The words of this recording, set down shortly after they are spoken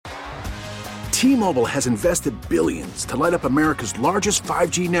T-Mobile has invested billions to light up America's largest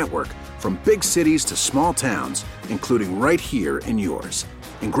 5G network, from big cities to small towns, including right here in yours.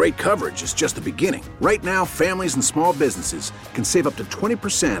 And great coverage is just the beginning. Right now, families and small businesses can save up to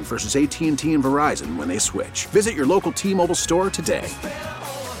 20% versus AT&T and Verizon when they switch. Visit your local T-Mobile store today.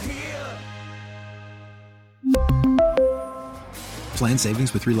 Plan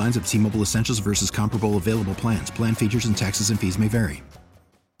savings with 3 lines of T-Mobile Essentials versus comparable available plans. Plan features and taxes and fees may vary.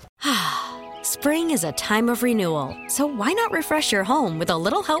 Spring is a time of renewal, so why not refresh your home with a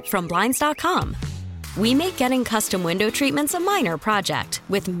little help from Blinds.com? We make getting custom window treatments a minor project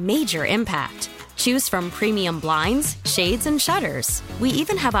with major impact. Choose from premium blinds, shades, and shutters. We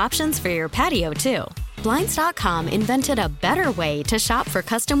even have options for your patio, too. Blinds.com invented a better way to shop for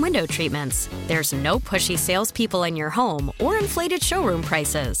custom window treatments. There's no pushy salespeople in your home or inflated showroom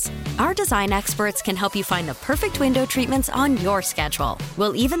prices. Our design experts can help you find the perfect window treatments on your schedule.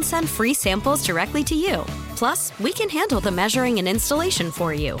 We'll even send free samples directly to you. Plus, we can handle the measuring and installation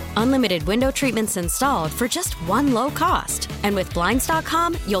for you. Unlimited window treatments installed for just one low cost. And with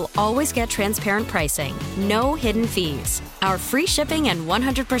Blinds.com, you'll always get transparent pricing. No hidden fees. Our free shipping and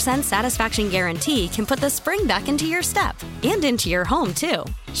 100% satisfaction guarantee can put the spring back into your step and into your home, too.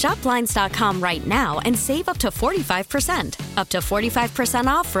 Shop Blinds.com right now and save up to 45%. Up to 45%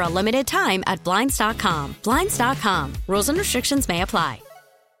 off for a limited time at Blinds.com. Blinds.com. Rules and restrictions may apply.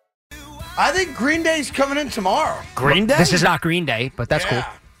 I think Green Day's coming in tomorrow. Green Day? This is not Green Day, but that's cool.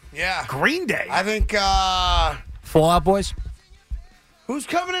 Yeah. Green Day? I think, Fall Out Boys? who's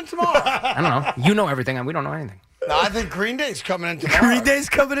coming in tomorrow? I don't know. You know everything, and we don't know anything. No, I think Green Day's coming in tomorrow. Green Day's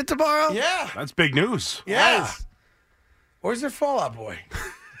coming in tomorrow? Yeah. That's big news. Yeah. Nice. Where's their Fall Out Boy?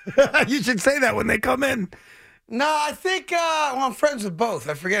 You should say that when they come in. No, I think, I'm friends with both.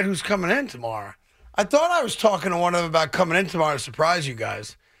 I forget who's coming in tomorrow. I thought I was talking to one of them about coming in tomorrow to surprise you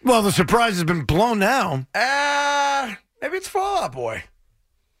guys. Well, the surprise has been blown now. Maybe it's Fall Out Boy.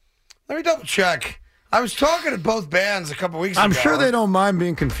 Let me double check. I was talking to both bands a couple weeks ago. I'm sure they don't mind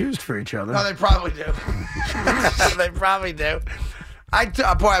being confused for each other. No, they probably do. They probably do.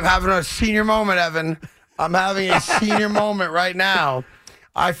 Boy, I'm having a senior moment, Evan. I'm having a senior moment right now.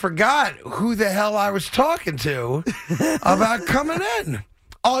 I forgot who the hell I was talking to about coming in.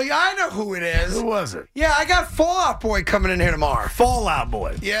 Oh, yeah, I know who it is. Who was it? Yeah, I got Fall Out Boy coming in here tomorrow. Fall Out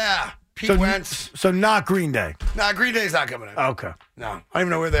Boy. Yeah, Pete Wentz. So not Green Day. Nah, Green Day's not coming in. Okay. No, I don't even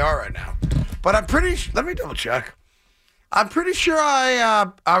know where they are right now. But I'm pretty. Let me double check. I'm pretty sure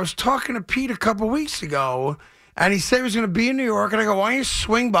I was talking to Pete a couple weeks ago, and he said he was going to be in New York, and I go, why don't you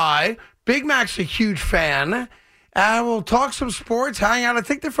swing by? Big Mac's a huge fan, and we'll talk some sports, hang out. I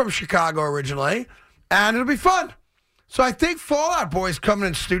think they're from Chicago originally, and it'll be fun. So I think Fall Out Boy's coming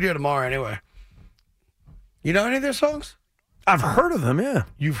in studio tomorrow anyway. You know any of their songs? I've heard of them, yeah.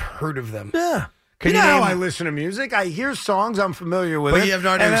 You've heard of them. Yeah. Can you you know name how I listen to music? I hear songs, I'm familiar with But it. you have no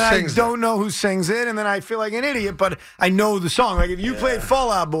idea and who then sings I don't know who sings it, and then I feel like an idiot, but I know the song. Like, if you played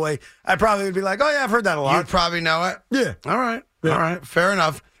Fall Out Boy, I probably would be like, oh, yeah, I've heard that a lot. You'd probably know it. Yeah. All right. Yeah. All right. Fair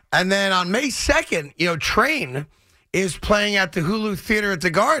enough. And then on May 2nd, Train is playing at the Hulu Theater at the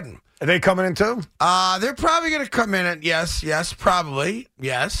Garden. Are they coming in too? They're probably going to come in at, yes, probably,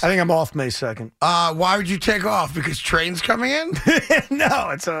 yes. I think I'm off May 2nd. Why would you take off? Because Train's coming in? No,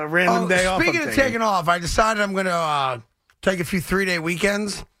 it's a random day off. Speaking of taking off, I decided I'm going to take a few 3-day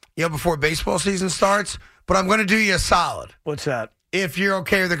weekends, before baseball season starts. But I'm going to do you a solid. What's that? If you're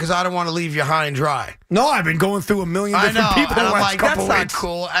okay with it, because I don't want to leave you high and dry. No, I've been going through a million different people and the I'm last like, couple that's weeks. not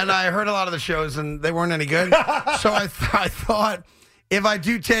cool. And I heard a lot of the shows, and they weren't any good. So I thought, if I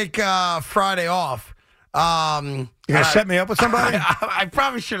do take Friday off, you're going to set me up with somebody? I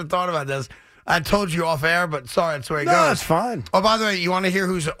probably should have thought about this. I told you off air, but sorry, that's the way it goes. No, it's fine. Oh, by the way, you want to hear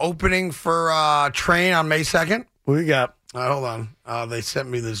who's opening for Train on May 2nd? What you got? Hold on. They sent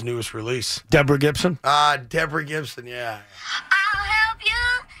me this newest release. Deborah Gibson? Deborah Gibson, yeah. I'll help you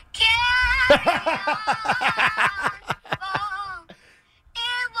carry on.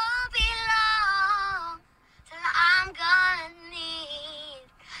 It won't be long till I'm gonna need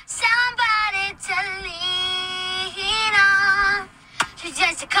somebody to lean on. So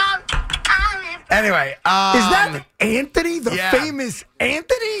just a call. Anyway, is that Anthony, the famous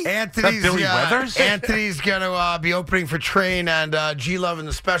Anthony? Anthony's Billy Weathers? Anthony's going to be opening for Train and G-Love and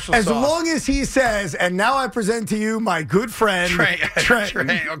the Special As Sauce. long as he says, and now I present to you my good friend, Train. Or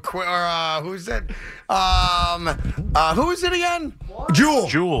who's that? Who is it again? Jewel.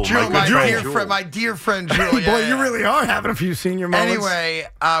 My dear friend Jewel. Boy, you really are having a few senior moments. Anyway,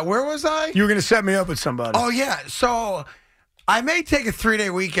 where was I? You were going to set me up with somebody. Oh, yeah. So I may take a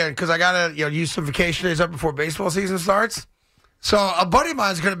 3-day weekend because I got to use some vacation days up before baseball season starts. So a buddy of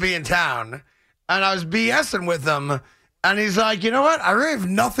mine is going to be in town, and I was BSing with him, and he's like, you know what? I really have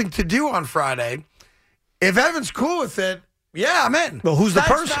nothing to do on Friday. If Evan's cool with it, yeah, I'm in. Well, who's the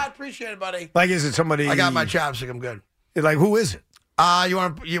Thanks, person? Matt. Appreciate it, buddy. Like, is it somebody? I got my chapstick. I'm good. Like, who is it?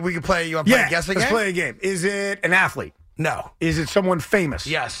 We can play. You want to play a guessing let's game? play a game. Is it an athlete? No. Is it someone famous?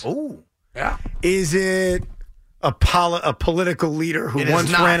 Yes. Oh. Yeah. Is it a political leader who It is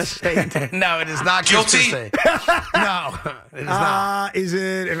once not. ran a state? No, it is not. Guilty. No, it is not. Is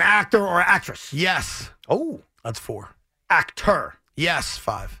it an actor or actress? Yes. Oh. That's 4. Actor. Yes,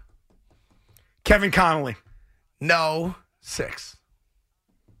 5. Kevin Connolly. No, 6.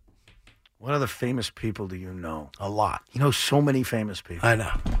 What other famous people do you know? A lot. You know so many famous people. I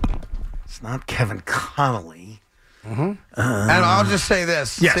know. It's not Kevin Connolly. And I'll just say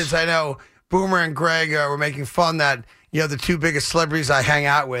this, Yes. since I know Boomer and Greg were making fun that, the two biggest celebrities I hang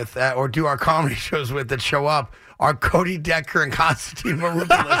out with or do our comedy shows with that show up are Cody Decker and Konstantin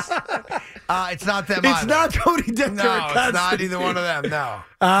Maroupelis. It's not them It's either. not Cody Decker. No, or it's not Konstantin. either one of them,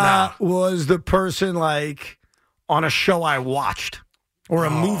 no. Was the person like on a show I watched or a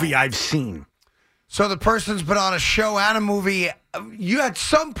movie I've seen? So the person's been on a show and a movie. You at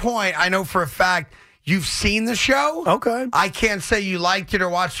some point, I know for a fact, you've seen the show. Okay. I can't say you liked it or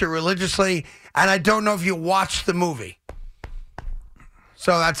watched it religiously, and I don't know if you watched the movie.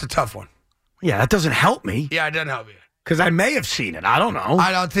 So that's a tough one. Yeah, that doesn't help me Yeah, it doesn't help you. because I may have seen it. I don't know.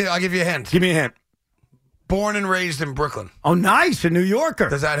 I'll give you a hint. Give me a hint. Born and raised in Brooklyn. Oh, nice. A New Yorker.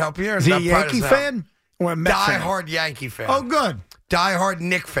 Does that help you? Or Is he a that probably Yankee doesn't help? fan or a Met fan? Die-hard Yankee fan. Oh, good. Die-hard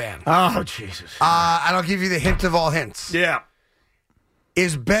Knick fan. Oh, Jesus. And I'll give you the hint of all hints. Yeah.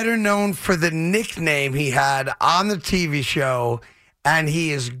 Is better known for the nickname he had on the TV show, and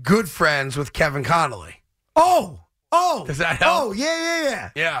he is good friends with Kevin Connolly. Oh. Does that help? Oh,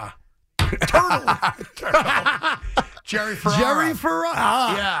 yeah. Yeah. Turtle. Jerry Ferrara. Jerry Ferrara.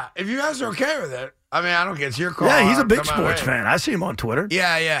 Yeah. If you guys are okay with it, I mean, I don't care. It's your call. Yeah, he's a big Come on, sports man. fan. I see him on Twitter.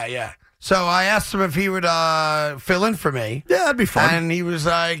 Yeah. So I asked him if he would fill in for me. Yeah, that'd be fun. And he was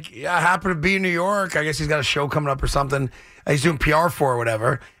like, yeah, I happen to be in New York. I guess he's got a show coming up or something. He's doing PR for or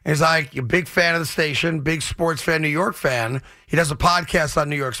whatever. And he's like, you're a big fan of the station, big sports fan, New York fan. He does a podcast on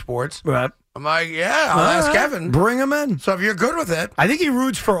New York sports. Right. I'm like, yeah, I'll ask Kevin. Bring him in. So if you're good with it. I think he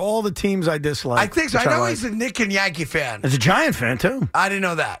roots for all the teams I dislike. I think so. I which know like. he's a Knick and Yankee fan. He's a Giant fan, too. I didn't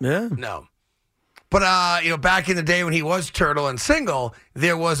know that. Yeah. No. But, back in the day when he was Turtle and single,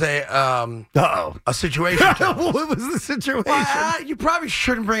 there was a situation. What was the situation? Well, you probably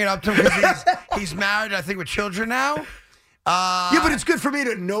shouldn't bring it up to him because he's married, I think, with children now. Yeah, but it's good for me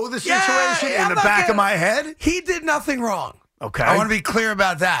to know the situation Yeah, in the back of my head. He did nothing wrong. Okay. I want to be clear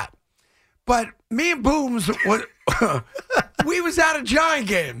about that. But me and Booms, we was at a Giant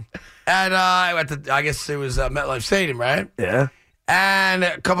game. And I guess it was MetLife Stadium, right? Yeah. And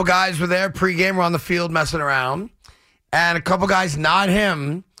a couple guys were there pregame, were on the field messing around. And a couple guys, not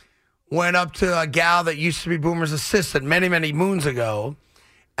him, went up to a gal that used to be Boomer's assistant many, many moons ago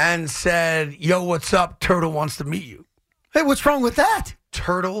and said, yo, what's up? Turtle wants to meet you. Hey, what's wrong with that?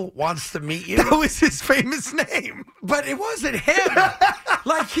 Turtle wants to meet you. That was his famous name. But it wasn't him.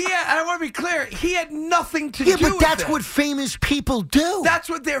 I want to be clear, he had nothing to do with it. Yeah, but that's what famous people do. That's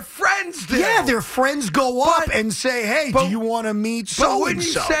what their friends do. Yeah, their friends go up But- and say, hey, do you want to meet But so when and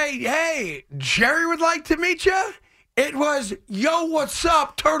you so? say, hey, Jerry would like to meet you, it was, yo, what's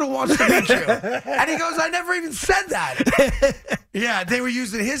up? Turtle wants to meet you. And he goes, I never even said that. Yeah, they were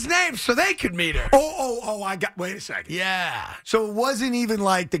using his name so they could meet her. Wait a second. Yeah. So it wasn't even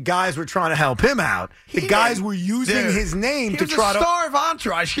like the guys were trying to help him out. The guys were using Dude, his name he to was try a star of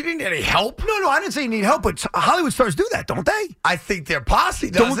Entourage. He didn't need any help. No, I didn't say he need help, but Hollywood stars do that, don't they? I think their posse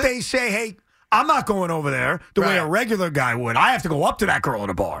does Don't it. they say, hey, I'm not going over there the way a regular guy would. I have to go up to that girl at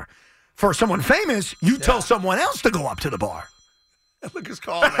a bar. For someone famous, you tell someone else to go up to the bar. Look who's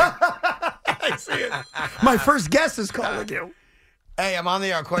calling me. I see it. My first guest is calling you. Hey, I'm on the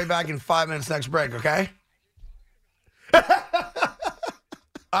air. I'll call you back in 5 minutes next break, okay? All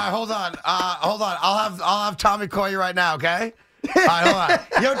right, hold on. I'll have Tommy call you right now, okay? All right,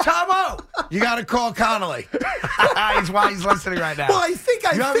 hold on. Yo, Tomo, you got to call Connolly. He's listening right now. Well, I think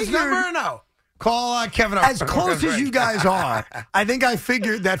I you have his figured- number or no? Call Kevin up. As close as you guys are, I think I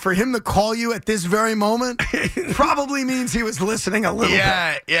figured that for him to call you at this very moment probably means he was listening a little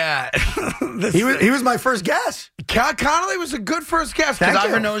bit. Yeah. He was my first guest. Connolly was a good first guest because Thank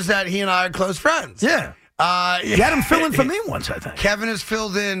you. Ira knows that he and I are close friends. Yeah. You had him fill in for me once, I think. Kevin has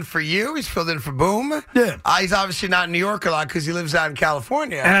filled in for you. He's filled in for Boom. Yeah. He's obviously not in New York a lot because he lives out in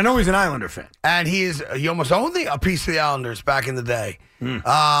California. And I know he's an Islander fan. And he almost owned a piece of the Islanders back in the day.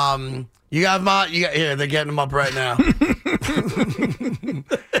 You got here. They're getting them up right now.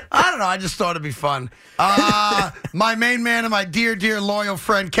 I don't know. I just thought it'd be fun. My main man and my dear, dear loyal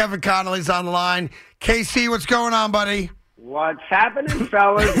friend Kevin Connolly's on the line. KC, what's going on, buddy? What's happening,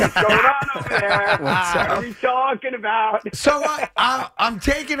 fellas? What's going on over there? What are we talking about? So I'm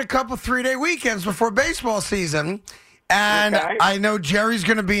taking a couple 3-day weekends before baseball season, and I know Jerry's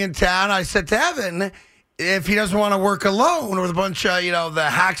going to be in town. I said to Evan, if he doesn't want to work alone with a bunch of, the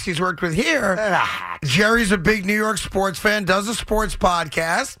hacks he's worked with here, Jerry's a big New York sports fan, does a sports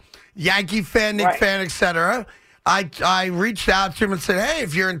podcast, Yankee fan, Knick fan, etc. I reached out to him and said, hey,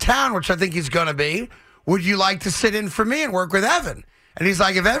 if you're in town, which I think he's going to be, would you like to sit in for me and work with Evan? And he's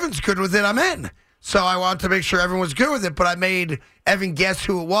like, if Evan's good with it, I'm in. So I wanted to make sure everyone was good with it, but I made Evan guess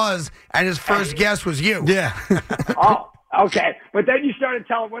who it was, and his first guess was you. Yeah. Oh. Okay, but then you started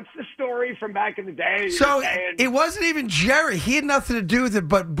telling, what's the story from back in the day? So it wasn't even Jerry. He had nothing to do with it,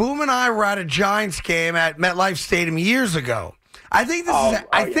 but Boom and I were at a Giants game at MetLife Stadium years ago. I think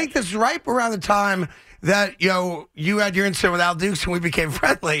this is right around the time that, you had your incident with Al Dukes and we became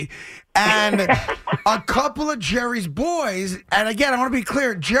friendly. And a couple of Jerry's boys, and again, I want to be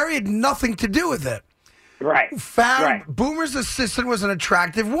clear, Jerry had nothing to do with it. Right. Boomer's assistant was an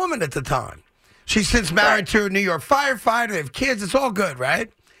attractive woman at the time. She's since married to a New York firefighter. They have kids. It's all good, right?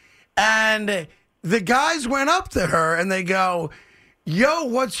 And the guys went up to her and they go, yo,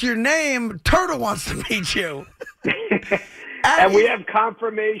 what's your name? Turtle wants to meet you. and we have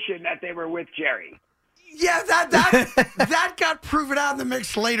confirmation that they were with Jerry. Yeah, that got proven out in the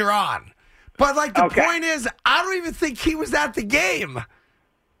mix later on. But, the point is, I don't even think he was at the game.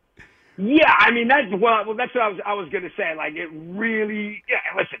 Yeah, I mean, that's what I was going to say. It really,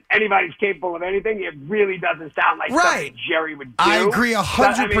 listen, anybody's capable of anything. It really doesn't sound like something Jerry would do. I agree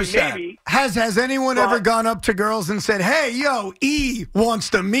 100%. Has anyone ever gone up to girls and said, hey, yo, E wants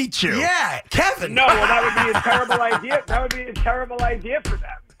to meet you? Yeah, Kevin. No, well, that would be a terrible idea. That would be a terrible idea for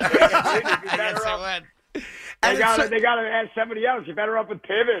them. It'd be better off. They got to ask somebody else. You're better up with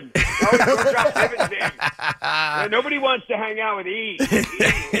Piven. Don't drop Piven's name. Nobody wants to hang out with E. E's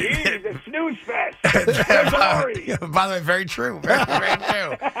a snooze fest. By the way, very true. Very, very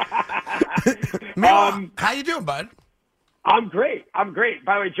true. How you doing, bud? I'm great. By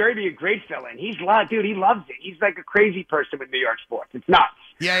the way, Jerry be a great fill-in. He loves it. He's like a crazy person with New York sports. It's nuts.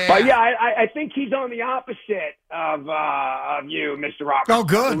 But I think he's on the opposite of you, Mr. Roberts. Oh,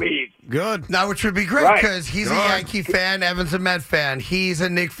 good. I believe. Good. Now, which would be great because he's a Yankee fan, Evan's a Met fan. He's a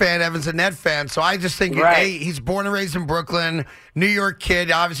Knick fan, Evan's a Net fan. So I just think, hey, he's born and raised in Brooklyn, New York kid.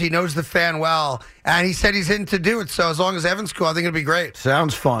 Obviously, knows the fan well. And he said he's in to do it. So as long as Evan's cool, I think it'll be great.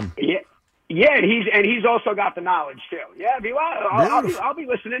 Sounds fun. Yeah, and he's also got the knowledge too. Yeah, I'll be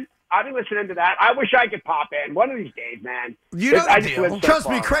listening. I'll be listening to that. I wish I could pop in one of these days, man. You know the deal. Trust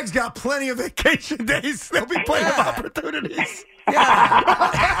me, Craig's got plenty of vacation days. There'll be plenty of opportunities.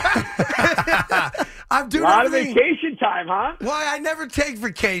 I'm doing a lot of vacation time, huh? Well, I never take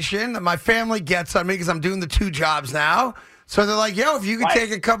vacation. My family gets on me because I'm doing the 2 jobs now. So they're like, yo, if you could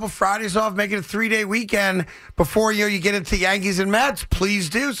take a couple Fridays off, make it a 3-day weekend before you get into Yankees and Mets, please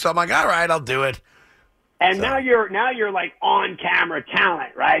do. So I'm like, all right, I'll do it. And now you're like on camera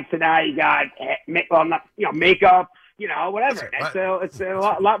talent, right? So now you got makeup, whatever. It's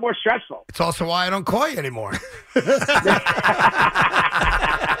a lot more stressful. It's also why I don't call you anymore.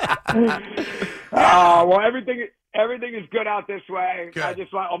 Well, everything is good out this way. Good. I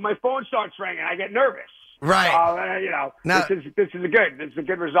just my phone starts ringing. I get nervous. Right. Now, this is a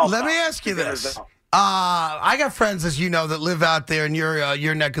good result. Let me ask you this. I got friends, as you know, that live out there in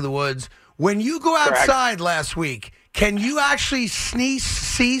your neck of the woods. When you go outside last week, can you actually see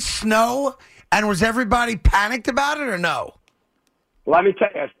snow? And was everybody panicked about it or no? Let me tell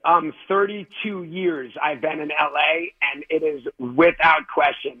you, 32 years I've been in L.A., and it is without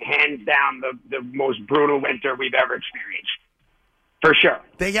question, hands down, the most brutal winter we've ever experienced. For sure.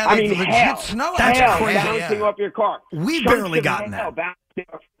 They got legit hail, snow. That's crazy. Bouncing up your car. We've barely gotten that.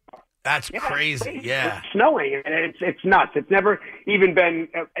 That's crazy. Yeah, it's snowing, and it's nuts. It's never even been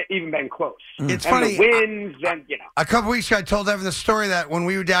close. It's and funny. The winds, and a couple weeks ago, I told Evan the story that when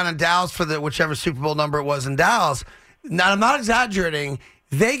we were down in Dallas for whichever Super Bowl number it was in Dallas. Now, I'm not exaggerating.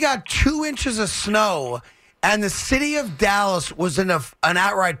 They got 2 inches of snow, and the city of Dallas was in an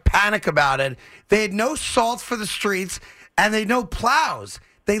outright panic about it. They had no salt for the streets. And they had no plows.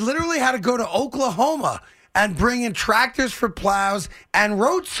 They literally had to go to Oklahoma and bring in tractors for plows and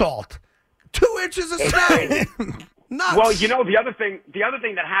road salt. 2 inches of snow. Nuts. Well, the other thing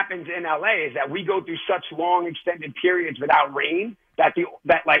that happens in LA is that we go through such long extended periods without rain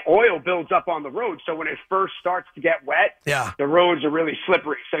that like oil builds up on the road. So when it first starts to get wet, the roads are really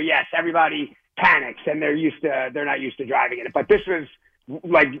slippery. So yes, everybody panics and they're not used to driving in it. But this was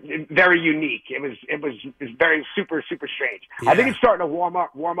like very unique. It was very super strange. I think it's starting to warm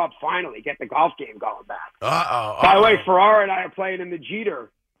up finally, get the golf game going back. By the way, Ferrara and I are playing in the Jeter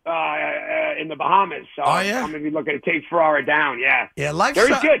in the Bahamas. So I'm going to be looking to take Ferrara down. Yeah. Life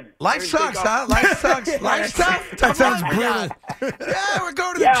sucks. Good. Life sucks, huh? Life sucks. Life's tough. That sounds brutal. Yeah, we're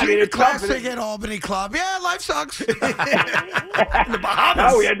going to the Jeter Classic at Albany Club. Yeah, life sucks. In the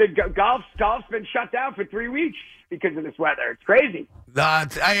Bahamas. No, we had golf's been shut down for 3 weeks because of this weather. It's crazy.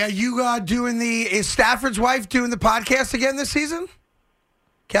 Are you is Stafford's wife doing the podcast again this season?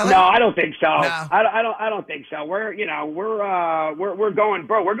 Kelly? No, I don't think so. No. I don't think so. We're going,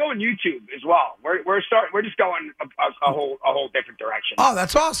 bro. We're going YouTube as well. We're just going a whole different direction. Oh,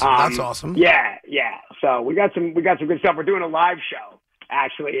 that's awesome. That's awesome. Yeah. So we got some good stuff. We're doing a live show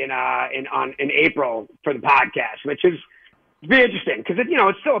actually in April for the podcast, which is be interesting because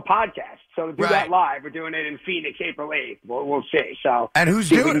it's still a podcast. So to do that live, we're doing it in Phoenix, April 8th. We'll see. So and who's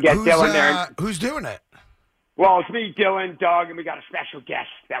doing it? Who's doing it? Well, it's me, Dylan, Doug, and we got a special guest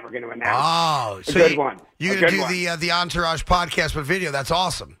that we're going to announce. Oh, so good one. You're going to do the Entourage podcast with video. That's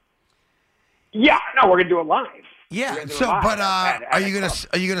awesome. Yeah, no, we're going to do it live. Yeah. So, but are you going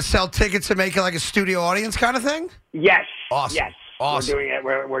to sell tickets and make it like a studio audience kind of thing? Yes. Awesome. Yes. Awesome.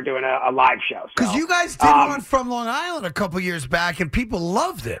 We're doing a live show. Because you guys did one from Long Island a couple years back, and people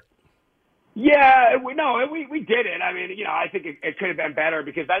loved it. Yeah, we did it. I mean, I think it could have been better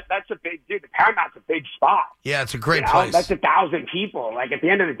because that's a big dude. The Paramount's a big spot. Yeah, it's a great place. That's 1,000 people. Like at the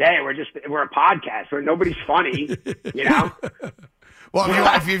end of the day, we're a podcast where nobody's funny.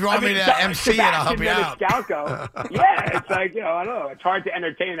 Well, if you want me to MC it, I'll help you out. Yeah, it's like I don't know. It's hard to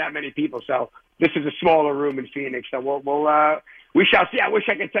entertain that many people. So this is a smaller room in Phoenix. So we shall see. I wish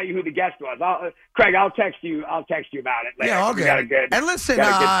I could tell you who the guest was. Craig, I'll text you about it later. Yeah, okay. And listen,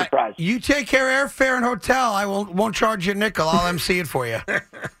 you take care of airfare and hotel. I won't charge you a nickel. I'll MC it for you.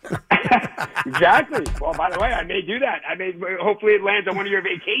 Exactly. Well, by the way, I may do that. Hopefully it lands on one of your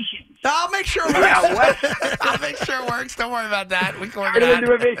vacations. I'll make sure it works. I'll make sure it works. Don't worry about that. We can work it out.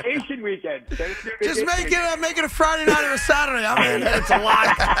 Do a vacation weekend. Just make it a Friday night or a Saturday. I mean, it's a lot.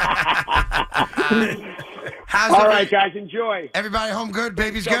 All right, guys, enjoy. Everybody home good?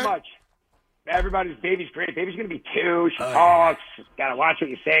 Baby's good? good? Much. Baby's great. Baby's going to be 2. She talks. Got to watch what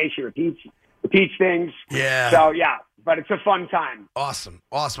you say. She repeats things. Yeah. So, yeah, but it's a fun time. Awesome.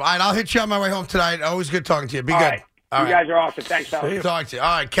 All right, I'll hit you on my way home tonight. Always good talking to you. Be All good. Right. You guys are awesome. Thanks, fellas. Talk to you.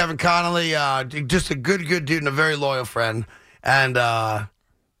 All right, Kevin Connolly, just a good dude and a very loyal friend. And,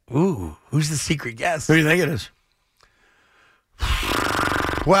 who's the secret guest? Who do you think it is?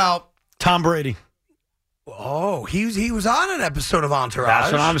 Well, Tom Brady. Oh, he was on an episode of Entourage.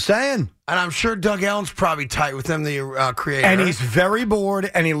 That's what I'm saying. And I'm sure Doug Ellen's probably tight with him, the creator. And he's very bored,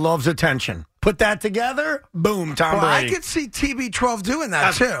 and he loves attention. Put that together, boom, Tom Brady. I could see TB12 doing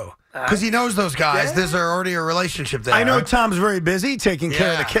that, too. Because he knows those guys. Yeah. There's already a relationship there. I know Tom's very busy taking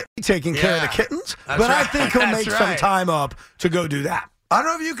care of the kittens, but I think he'll make some time up to go do that. I don't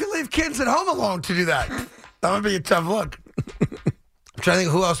know if you can leave kids at home alone to do that. That would be a tough look. I'm trying to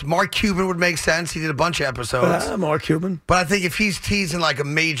think who else. Mark Cuban would make sense. He did a bunch of episodes. Mark Cuban. But I think if he's teasing like a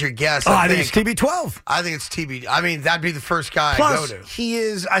major guest, I think it's TB12. I think it's TB. I mean, that'd be the first guy Plus, I go to. He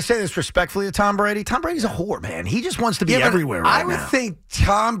is, I say this respectfully to Tom Brady. Tom Brady's a whore, man. He just wants to be everywhere right now. I would think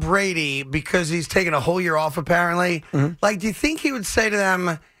Tom Brady, because he's taking a whole year off apparently, like, do you think he would say to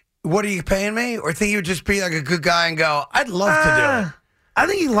them, what are you paying me? Or think he would just be like a good guy and go, I'd love to do it? I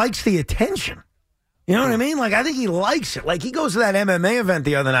think he likes the attention. You know what I mean? Like, I think he likes it. Like, he goes to that MMA event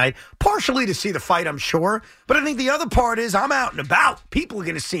the other night, partially to see the fight, I'm sure. But I think the other part is I'm out and about. People are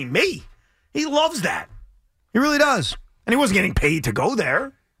going to see me. He loves that. He really does. And he wasn't getting paid to go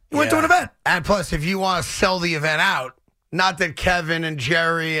there. He went to an event. And plus, if you want to sell the event out, not that Kevin and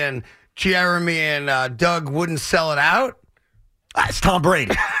Jerry and Jeremy and Doug wouldn't sell it out. That's Tom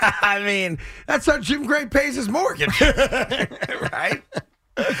Brady. I mean, that's how Jim Gray pays his mortgage. Right?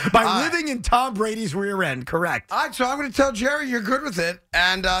 By living in Tom Brady's rear end, correct. All right, so I'm going to tell Jerry you're good with it,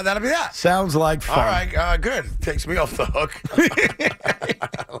 and that'll be that. Sounds like fun. All right, good. Takes me off the hook.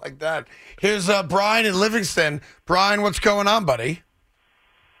 I like that. Here's Brian in Livingston. Brian, what's going on, buddy?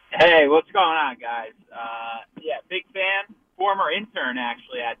 Hey, what's going on, guys? Big fan. Former intern,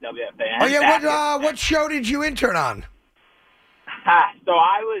 actually, at WFAN. Oh, yeah, what show did you intern on? So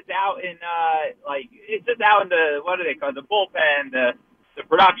I was out in, it's just out in the, what do they call it, the bullpen, the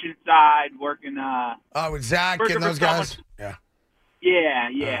production side, working. With Zach and those guys? Yeah.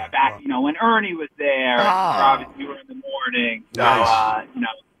 Yeah. Back, when Ernie was there, obviously you were in the morning. So, Nice.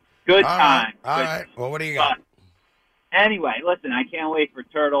 good time. All right. Well, what do you got? Anyway, listen, I can't wait for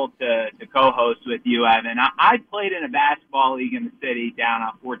Turtle to co-host with you, Evan. I played in a basketball league in the city down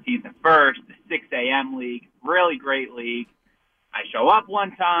on 14th and 1st, the 6 a.m. league, really great league. I show up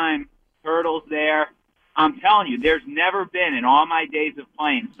one time, Turtle's there. I'm telling you, there's never been in all my days of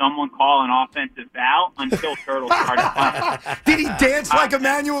playing someone call an offensive foul until Turtle started playing. Did he dance like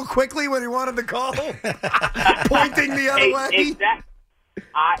Emmanuel quickly when he wanted the call? Pointing the other way? Exactly.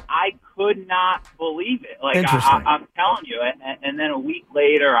 I could not believe it. Like Interesting. I'm telling you. And then a week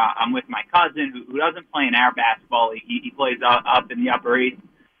later, I'm with my cousin who doesn't play in our basketball league. He plays up in the Upper East.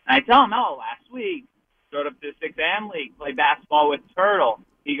 And I tell him, last week, showed up to the 6 a.m. league, play basketball with Turtle.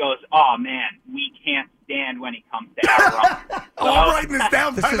 He goes, oh, man, we can't stand when he comes to our run. I'm writing this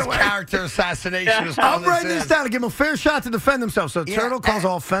down, by This the is way. character assassination. is I'm all writing this is. down to give him a fair shot to defend himself. So Yeah, Turtle calls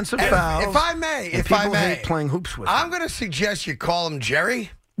offensive and fouls. If I may, and people hate playing hoops with I'm him. going to suggest you call him Jerry.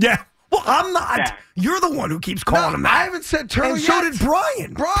 Yeah. Well, I'm not. Yeah. You're the one who keeps calling him that. I haven't said Turtle and yet. so did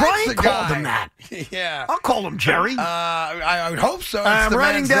Brian. Brian's Brian the called guy. him that. Yeah. I'll call him Jerry. I would hope so. It's I'm the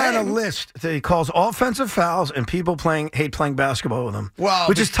writing man's down name. a list that he calls offensive fouls and people hate playing basketball with him. Well,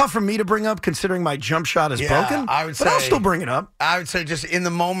 which is tough for me to bring up considering my jump shot is broken. I would but I'll say- still bring it up. I would say just in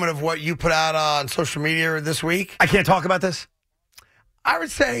the moment of what you put out on social media this week, I can't talk about this. I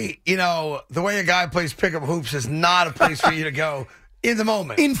would say, the way a guy plays pickup hoops is not a place for you to go in the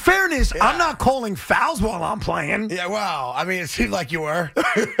moment. In fairness, I'm not calling fouls while I'm playing. Yeah, well, I mean, it seemed like you were.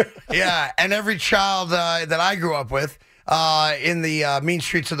 Yeah, and every child that I grew up with in the mean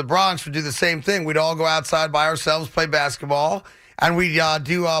streets of the Bronx would do the same thing. We'd all go outside by ourselves, play basketball, and we'd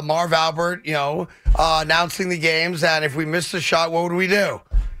do Marv Albert, announcing the games. And if we missed a shot, what would we do?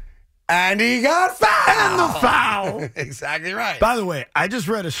 And he got fouled. And the foul. Exactly right. By the way, I just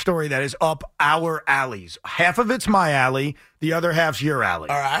read a story that is up our alleys. Half of it's my alley, the other half's your alley.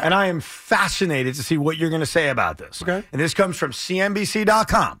 All right. And I am fascinated to see what you're going to say about this. Okay. And this comes from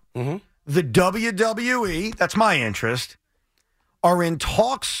CNBC.com. Mm-hmm. The WWE, that's my interest, are in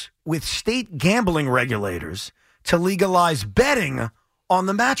talks with state gambling regulators to legalize betting on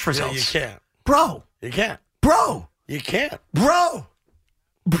the match Yeah, results. you can't. Bro. You can't. Bro. You can't. Bro.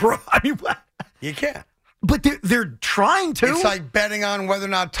 I mean, what? You can't. But they're trying to. It's like betting on whether or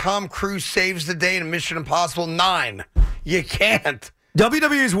not Tom Cruise saves the day in Mission Impossible 9. You can't.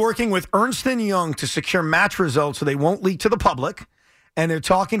 WWE is working with Ernst & Young to secure match results so they won't leak to the public. And they're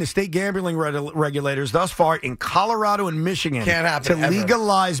talking to state gambling regulators thus far in Colorado and Michigan Can't happen to ever.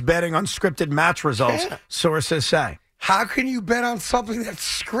 legalize betting on scripted match results, Can't. sources say. How can you bet on something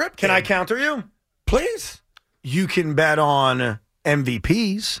that's scripted? Can I counter you? Please? You can bet on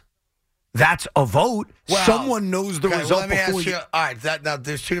MVPs. That's a vote. Well, Someone knows the Okay, well, result let me before ask you. All right, now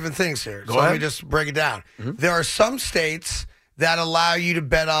there's two different things here. Go So let ahead. me just break it down. There are some states that allow you to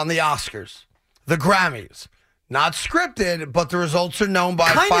bet on the Oscars, the Grammys. Not scripted, but the results are known by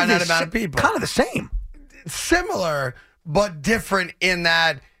a finite amount of people. Kind of the same. Similar, but different in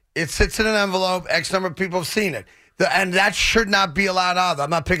that it sits in an envelope. X number of people have seen it. And that should not be allowed either. I'm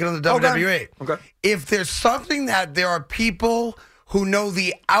not picking on the WWE. Okay. If there's something that there are people who know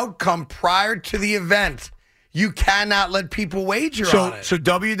the outcome prior to the event, you cannot let people wager on it. So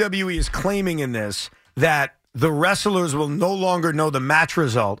WWE is claiming in this that the wrestlers will no longer know the match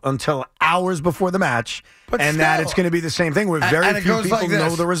result until hours before the match, But and that still. it's going to be the same thing where very And it few goes people like this.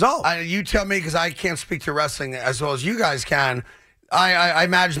 know the result. You tell me, because I can't speak to wrestling as well as you guys can. I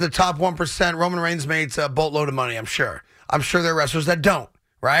imagine the top 1%, Roman Reigns makes a boatload of money, I'm sure. I'm sure there are wrestlers that don't,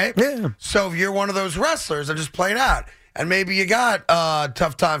 right? Yeah. So if you're one of those wrestlers that just played out, and maybe you got a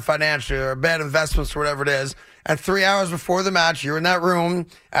tough time financially or bad investments or whatever it is, and 3 hours before the match, you're in that room,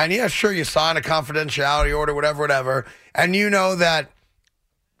 and yeah, sure, you sign a confidentiality order, whatever, and you know that,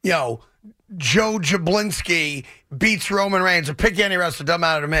 Joe Jablinski beats Roman Reigns, or pick any wrestler, doesn't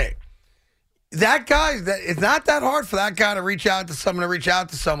matter to me. That guy, it's not that hard for that guy to reach out to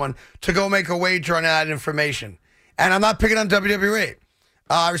someone to go make a wager on that information. And I'm not picking on WWE.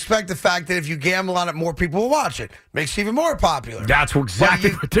 I respect the fact that if you gamble on it, more people will watch it. Makes it even more popular. That's exactly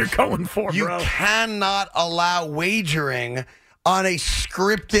But what they're going for, You bro. cannot allow wagering on a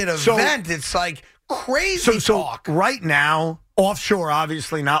scripted event. It's like crazy talk. Right now, offshore,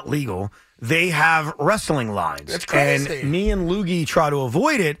 obviously not legal, they have wrestling lines. It's crazy. And me and Loogie try to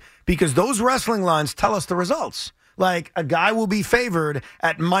avoid it because those wrestling lines tell us the results. Like, a guy will be favored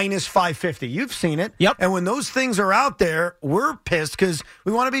at minus 550. You've seen it. Yep. And when those things are out there, we're pissed because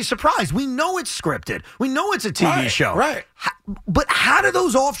we want to be surprised. We know it's scripted. We know it's a TV show. Right. But how do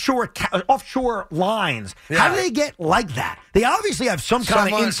those offshore lines, how do they get like that? They obviously have some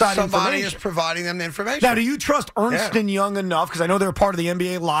kind of inside somebody information. is providing them the information. Now, do you trust Ernst & Young enough, because I know they're part of the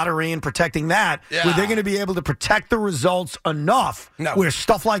NBA lottery and protecting that, Yeah. where they're going to be able to protect the results enough where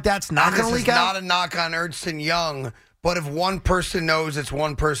stuff like that's not going to leak out? This is not a knock on Ernst & Young, but if one person knows, it's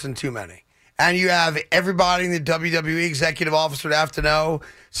one person too many. And you have everybody in the WWE executive office would have to know,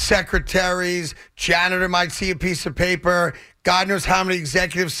 secretaries, janitor might see a piece of paper. God knows how many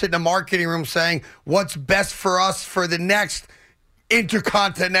executives sit in a marketing room saying, what's best for us for the next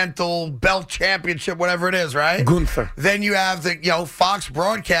Intercontinental Belt Championship, whatever it is, right? Gunther. Then you have Fox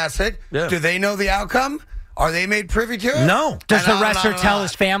broadcast it. Yeah. Do they know the outcome? Are they made privy to it? No. Does the wrestler tell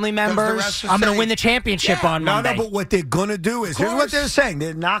his family members, wrestler I'm going say- to win the championship on Monday? No, but what they're going to do is, here's what they're saying.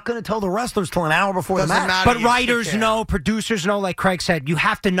 They're not going to tell the wrestlers till an hour before the Doesn't match. matter. But writers know, producers know, like Craig said, you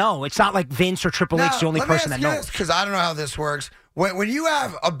have to know. It's not like Vince or Triple H, the only person that knows. Because I don't know how this works. When you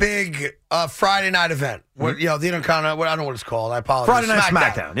have a big Friday night event, the Intercontinental, I don't know what it's called. I apologize. Friday Night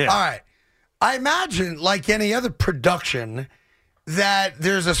SmackDown, yeah. All right. I imagine, like any other production, that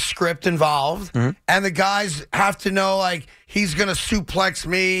there's a script involved, and the guys have to know, like, he's going to suplex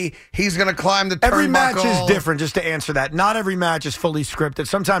me, he's going to climb the turnbuckle. Every match is different, just to answer that. Not every match is fully scripted.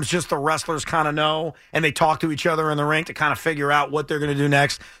 Sometimes just the wrestlers kind of know, and they talk to each other in the ring to kind of figure out what they're going to do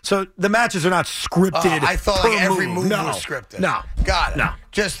next. So the matches are not scripted. I thought per like every move No. was scripted. No. Got it. No.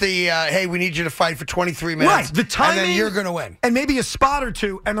 Just the, hey, we need you to fight for 23 minutes. Right, the timing, and then you're going to win. and maybe a spot or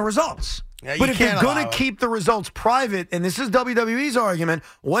two, and the results. Yeah, but you if they're can't going allow to it. keep the results private, and this is WWE's argument,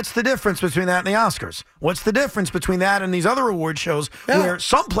 what's the difference between that and the Oscars? What's the difference between that and these other award shows where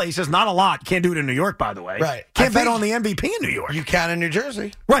some places, not a lot, can't do it in New York, by the way. Right. Can't I bet think on the MVP in New York. You can in New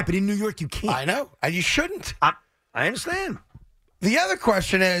Jersey. Right, but in New York you can't. I know. And you shouldn't. I understand. The other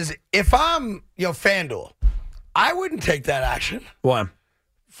question is, if I'm, FanDuel, I wouldn't take that action Why?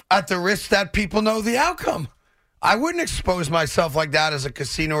 at the risk that people know the outcome. I wouldn't expose myself like that as a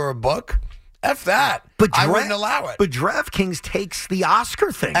casino or a book. F that. But I wouldn't allow it. But DraftKings takes the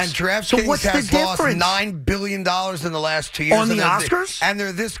Oscar things. And DraftKings so what's has the lost difference? $9 billion in the last 2 years. On the and Oscars? And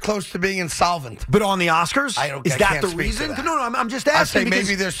they're this close to being insolvent. But on the Oscars? I Is that can't the speak to reason? that. No, I'm just I asking. say because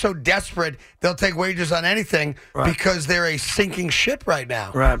maybe they're so desperate they'll take wagers on anything because they're a sinking ship right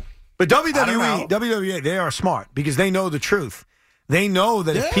now. Right. But I don't know. WWE, they are smart because they know the truth. They know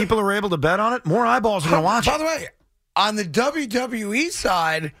that if people are able to bet on it, more eyeballs are going to watch By it. the way, on the WWE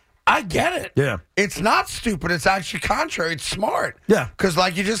side, I get it. Yeah. It's not stupid. It's actually contrary. It's smart. Yeah. Because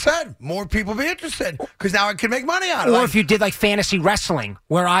like you just said, more people be interested because now I can make money on it. Or if you did like fantasy wrestling,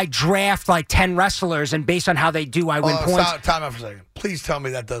 where I draft like 10 wrestlers, and based on how they do, I win points. Time out for a second. Please tell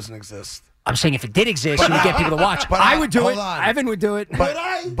me that doesn't exist. I'm saying if it did exist, you would get people to watch. But I would do hold it. on. Evan would do it. But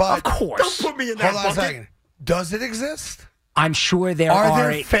of course. Don't put me in that hold on a bucket. second. Does it exist? I'm sure there Are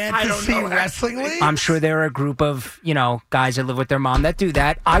are. there fantasy wrestling leagues? I'm sure there are a group of, guys that live with their mom that do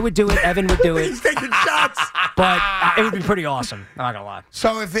that. I would do it. Evan would do it. He's taking shots. But it would be pretty awesome. I'm not going to lie.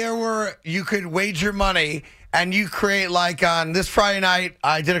 So if there were, you could wager money and you create like on this Friday night,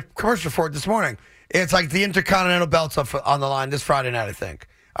 I did a commercial for it this morning. It's like the Intercontinental belts up on the line this Friday night, I think.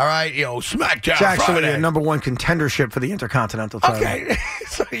 All right, SmackDown It's actually Friday. a number one contendership for the Intercontinental title. Okay,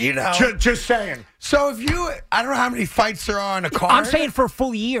 so Just saying. So if I don't know how many fights there are on a card. I'm saying for a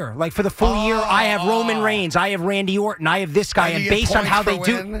full year. Like for the full year, I have Roman Reigns, I have Randy Orton, I have this guy, And and you get based on how they points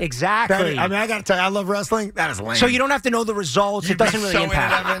for do. winning? Exactly. I got to tell you, I love wrestling. That is lame. So you don't have to know the results. You'd It doesn't be really so in it,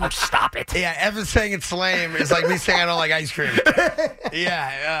 impact. Evan. Oh, stop it. Yeah, Evan saying it's lame is like me saying I don't like ice cream.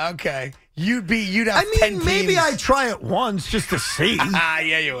 Okay. You'd have 10 maybe teams. I'd try it once just to see.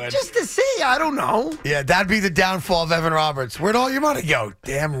 Yeah, you would. Just to see. I don't know. Yeah, that'd be the downfall of Evan Roberts. Where'd all your money go?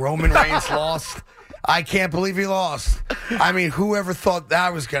 Damn, Roman Reigns lost. I can't believe he lost. I mean, whoever thought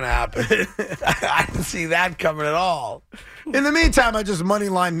that was going to happen? I didn't see that coming at all. In the meantime, I just money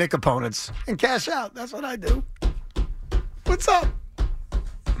line Nick opponents and cash out. That's what I do. What's up?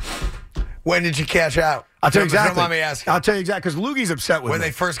 When did you cash out? I'll tell you Don't exactly. mind me asking. I'll tell you exactly because Loogie's upset with When me.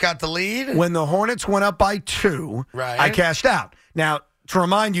 they first got the lead? When the Hornets went up by 2, Right. I cashed out. Now, to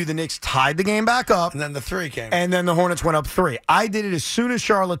remind you, the Knicks tied the game back up. And then the 3 came. And then the Hornets went up 3. I did it as soon as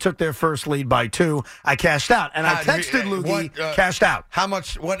Charlotte took their first lead by 2. I cashed out. And I texted Loogie, cashed out. How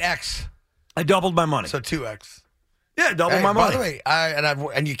much? What X? I doubled my money. So 2X. Yeah, doubled Hey, my money. By the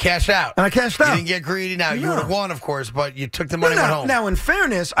way, and you cashed out. And I cashed You out. didn't get greedy. Now, you No. would have won, of course, but you took the money and No, went no. home. Now, in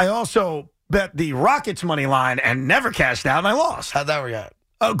fairness, I also bet the Rockets money line and never cashed out, and I lost. How'd that work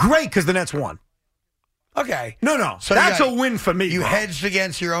out? Great, because the Nets won. Okay. No. So that's a win for me. You bro. hedged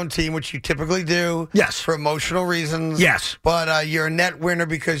against your own team, which you typically do. Yes. For emotional reasons. Yes. But you're a net winner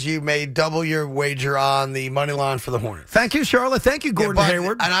because you made double your wager on the money line for the Hornets. Thank you, Charlotte. Thank you, Gordon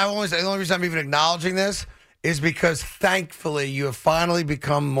Hayward. And the only reason I'm even acknowledging this is because thankfully you have finally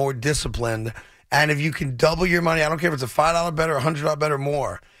become more disciplined. And if you can double your money, I don't care if it's a $5 bet or a $100 bet or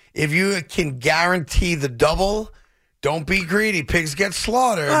more, if you can guarantee the double, don't be greedy. Pigs get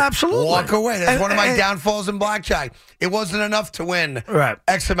slaughtered. Absolutely. Walk away. That's one of my downfalls in blackjack. It wasn't enough to win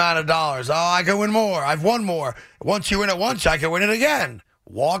X amount of dollars. Oh, I can win more. I've won more. Once you win it once, I can win it again.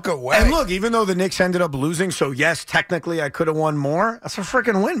 Walk away. And look, even though the Knicks ended up losing, so yes, technically I could have won more. That's a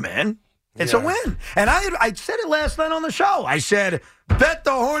freaking win, man. It's a win. And I said it last night on the show. I said, bet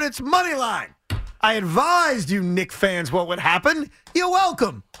the Hornets money line. I advised you Knick fans what would happen. You're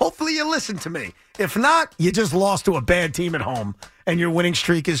welcome. Hopefully you listen to me. If not, you just lost to a bad team at home, and your winning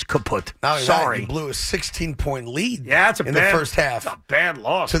streak is kaput. Sorry. You blew a 16-point lead in the first half. That's a bad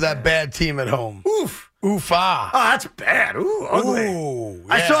loss. To that bad team at home. Oof. Oof-ah. Oh, that's bad. Ooh, ugly. Ooh,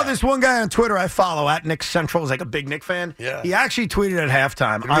 yeah. I saw this one guy on Twitter I follow at Nick Central. He's like a big Nick fan. Yeah. He actually tweeted at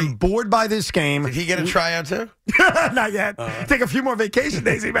halftime, I'm bored by this game. Did he get a tryout too? Not yet. Take a few more vacation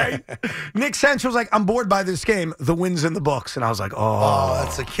days, man. Nick Central's like, I'm bored by this game. The win's in the books. And I was like,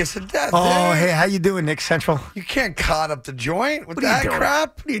 that's a kiss of death. Oh, hey, how you doing, Nick Central? You can't caught up the joint with What are you that doing?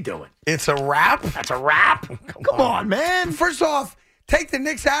 crap. What are you doing? It's a wrap. That's a wrap. Come on, man. First off, take the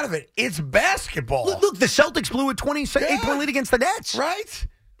Knicks out of it. It's basketball. Look, the Celtics blew a 28-point lead against the Nets.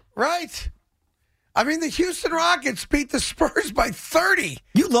 Right. I mean, the Houston Rockets beat the Spurs by 30.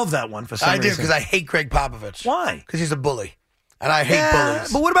 You love that one for some reason. I do, because I hate Greg Popovich. Why? Because he's a bully. And I hate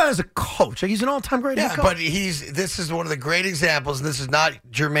bullies. But what about as a coach? Like, he's an all-time great head coach. But this is one of the great examples, and this is not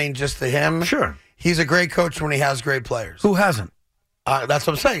germane just to him. Sure. He's a great coach when he has great players. Who hasn't? That's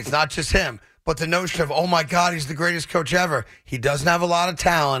what I'm saying. It's not just him. But the notion of, oh, my God, he's the greatest coach ever. He doesn't have a lot of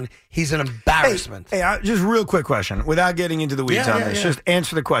talent. He's an embarrassment. Hey, just real quick question. Without getting into the weeds on this, just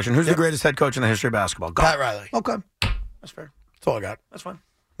answer the question. Who's the greatest head coach in the history of basketball? Go. Pat Riley. Okay. That's fair. That's all I got. That's fine.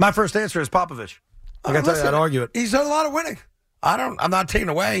 My first answer is Popovich. I got to tell you, I'd argue it. He's done a lot of winning. I'm not taking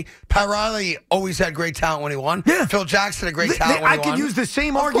away. Pat Riley always had great talent when he won. Yeah. Phil Jackson had great talent when he won. I could use the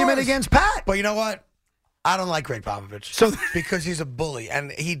same argument against Pat. But you know what? I don't like Greg Popovich because he's a bully,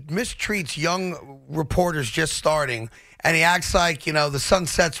 and he mistreats young reporters just starting, and he acts like, the sun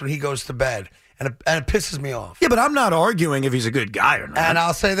sets when he goes to bed, and it pisses me off. Yeah, but I'm not arguing if he's a good guy or not. And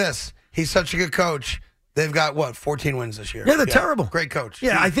I'll say this. He's such a good coach. They've got, 14 wins this year. Yeah, they're terrible. Great coach.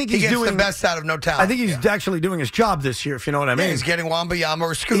 Yeah, I think he he's gets doing the best out of no talent. I think he's actually doing his job this year, if you know what I mean. Yeah, he's getting Wembanyama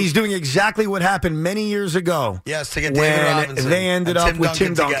or Scoot. He's doing exactly what happened many years ago. Yes, to get David Robinson. They ended up with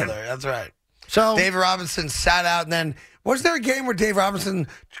Tim Duncan. Together. That's right. So David Robinson sat out, and then was there a game where Dave Robinson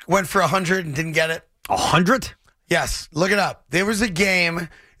went for 100 and didn't get it? 100? Yes, look it up. There was a game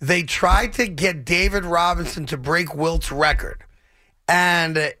they tried to get David Robinson to break Wilt's record,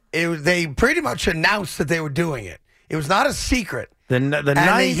 and they pretty much announced that they were doing it. It was not a secret. The and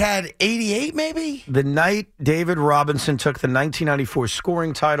night they had 88, maybe? The night David Robinson took the 1994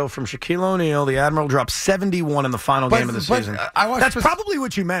 scoring title from Shaquille O'Neal, the Admiral dropped 71 in the final game of the season. That's probably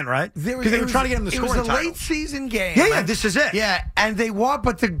what you meant, right? Because they were trying to get him the scoring title. It was a late-season game. Yeah, this is it. Yeah, and they won,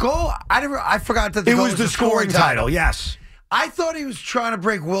 but the goal, I forgot that the goal was the scoring title, yes. I thought he was trying to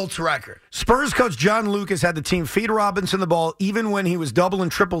break Wilt's record. Spurs coach John Lucas had the team feed Robinson the ball even when he was double and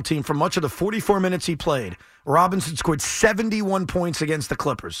triple teamed for much of the 44 minutes he played. Robinson scored 71 points against the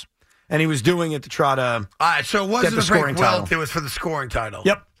Clippers, and he was doing it to try to All right, so it wasn't get the to break scoring Wilt, title. it was for the scoring title.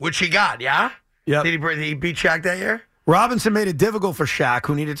 Yep. Which he got, yeah? Yep. Did he beat Shaq that year? Robinson made it difficult for Shaq,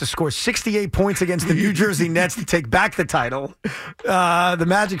 who needed to score 68 points against the New Jersey Nets to take back the title. The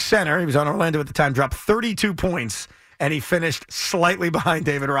Magic center, he was on Orlando at the time, dropped 32 points. And he finished slightly behind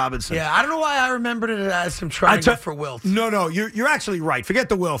David Robinson. Yeah, I don't know why I remembered it as him trying for Wilt. No, you're actually right. Forget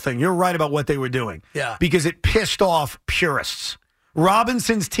the Will thing. You're right about what they were doing. Yeah. Because it pissed off purists.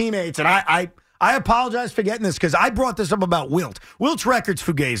 Robinson's teammates, and I apologize for getting this because I brought this up about Wilt. Wilt's record's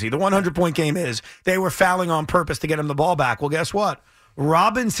Fugazi. The 100-point game is they were fouling on purpose to get him the ball back. Well, guess what?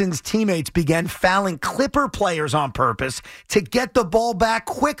 Robinson's teammates began fouling Clipper players on purpose to get the ball back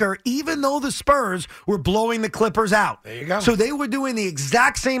quicker, even though the Spurs were blowing the Clippers out. There you go. So they were doing the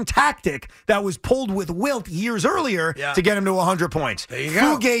exact same tactic that was pulled with Wilt years earlier to get him to 100 points. There you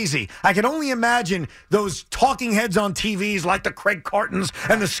go. Fugazi. I can only imagine those talking heads on TVs like the Craig Cartons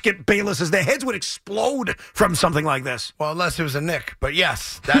and the Skip Baylesses. Their heads would explode from something like this. Well, unless it was a Nick. But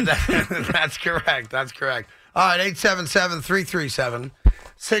yes, that's correct. That's correct. All right, 877-337-3673.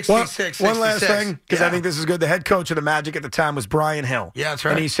 66. One last thing, because Yeah. I think this is good. The head coach of the Magic at the time was Brian Hill. Yeah, that's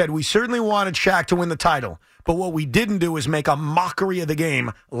right. And he said, we certainly wanted Shaq to win the title, but what we didn't do is make a mockery of the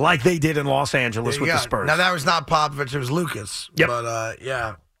game like they did in Los Angeles with the Spurs. Now, that was not Popovich. It was Lucas. Yep. But,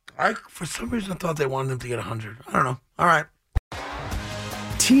 yeah. For some reason, I thought they wanted him to get 100. I don't know. All right.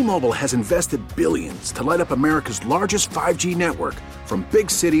 T-Mobile has invested billions to light up America's largest 5G network, from big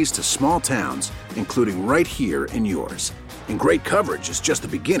cities to small towns, including right here in yours. And great coverage is just the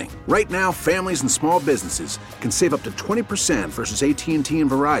beginning. Right now, families and small businesses can save up to 20% versus AT&T and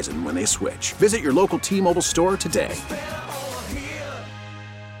Verizon when they switch. Visit your local T-Mobile store today.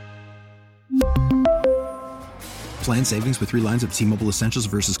 Plan savings with 3 lines of T-Mobile Essentials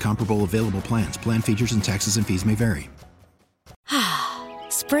versus comparable available plans. Plan features and taxes and fees may vary.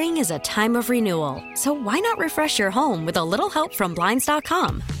 Spring is a time of renewal, so why not refresh your home with a little help from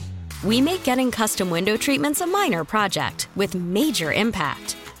Blinds.com? We make getting custom window treatments a minor project with major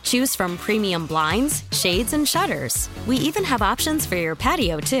impact. Choose from premium blinds, shades, and shutters. We even have options for your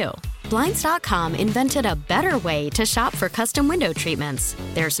patio, too. Blinds.com invented a better way to shop for custom window treatments.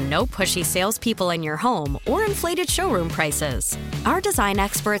 There's no pushy salespeople in your home or inflated showroom prices. Our design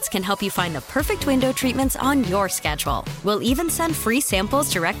experts can help you find the perfect window treatments on your schedule. We'll even send free samples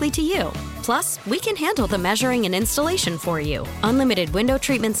directly to you. Plus, we can handle the measuring and installation for you. Unlimited window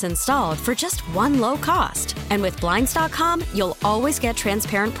treatments installed for just one low cost. And with Blinds.com, you'll always get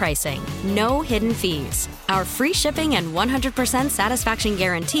transparent pricing. No hidden fees. Our free shipping and 100% satisfaction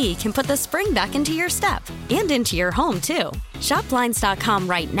guarantee can put the spring back into your step and into your home, too. Shop Blinds.com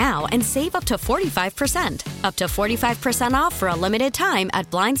right now and save up to 45%. Up to 45% off for a limited time at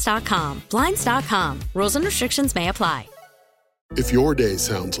Blinds.com. Blinds.com. Rules and restrictions may apply. If your day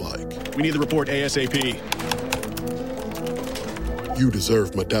sounds like, we need the report ASAP, you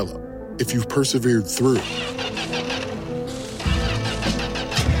deserve Modelo. If you've persevered through,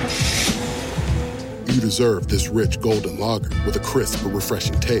 you deserve this rich golden lager with a crisp but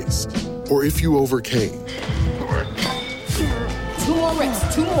refreshing taste. Or if you overcame, 2 more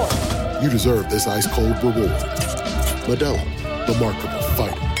reps, 2 more. You deserve this ice-cold reward. Modelo, the Markable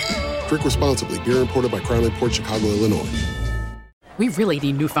Fighter. Drink responsibly. Beer imported by Crown Imports, Chicago, Illinois. We really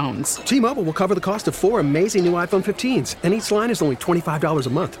need new phones. T-Mobile will cover the cost of 4 amazing new iPhone 15s, and each line is only $25 a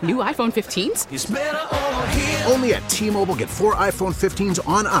month. New iPhone 15s? It's better over here. Only at T-Mobile, get 4 iPhone 15s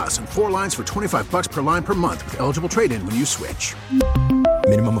on us and 4 lines for $25 per line per month with eligible trade-in when you switch.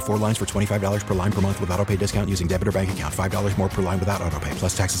 Minimum of 4 lines for $25 per line per month with autopay discount using debit or bank account. $5 more per line without autopay,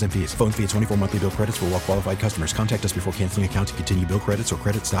 plus taxes and fees. Phone fee at 24 monthly bill credits for well-qualified customers. Contact us before canceling account to continue bill credits or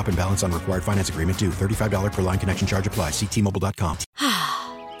credit stop and balance on required finance agreement due. $35 per line connection charge applies. See T-Mobile.com.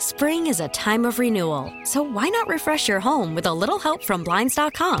 Spring is a time of renewal, so why not refresh your home with a little help from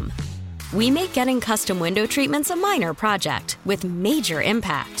Blinds.com? We make getting custom window treatments a minor project with major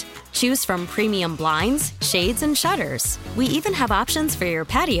impact. Choose from premium blinds, shades, and shutters. We even have options for your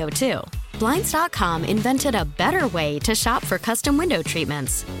patio, too. Blinds.com invented a better way to shop for custom window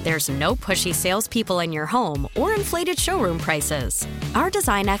treatments. There's no pushy salespeople in your home or inflated showroom prices. Our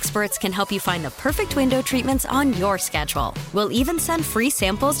design experts can help you find the perfect window treatments on your schedule. We'll even send free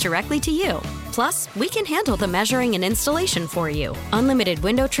samples directly to you. Plus, we can handle the measuring and installation for you. Unlimited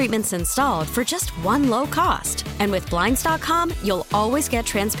window treatments installed for just one low cost. And with Blinds.com, you'll always get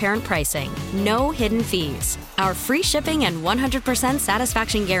transparent pricing. No hidden fees. Our free shipping and 100%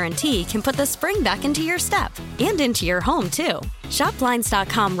 satisfaction guarantee can put the spring back into your step and into your home, too. Shop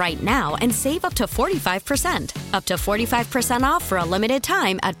Blinds.com right now and save up to 45%. Up to 45% off for a limited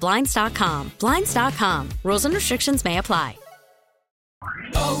time at Blinds.com. Blinds.com. Rules and restrictions may apply.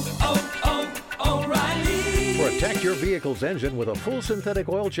 Protect your vehicle's engine with a full synthetic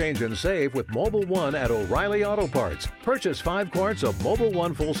oil change and save with Mobil 1 at O'Reilly Auto Parts. Purchase 5 quarts of Mobil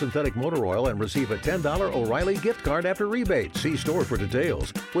 1 full synthetic motor oil and receive a $10 O'Reilly gift card after rebate. See store for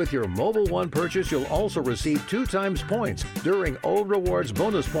details. With your Mobil 1 purchase, you'll also receive 2 times points during O Rewards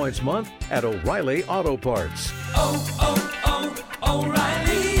Bonus Points Month at O'Reilly Auto Parts.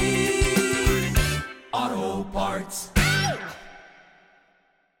 O'Reilly Auto Parts.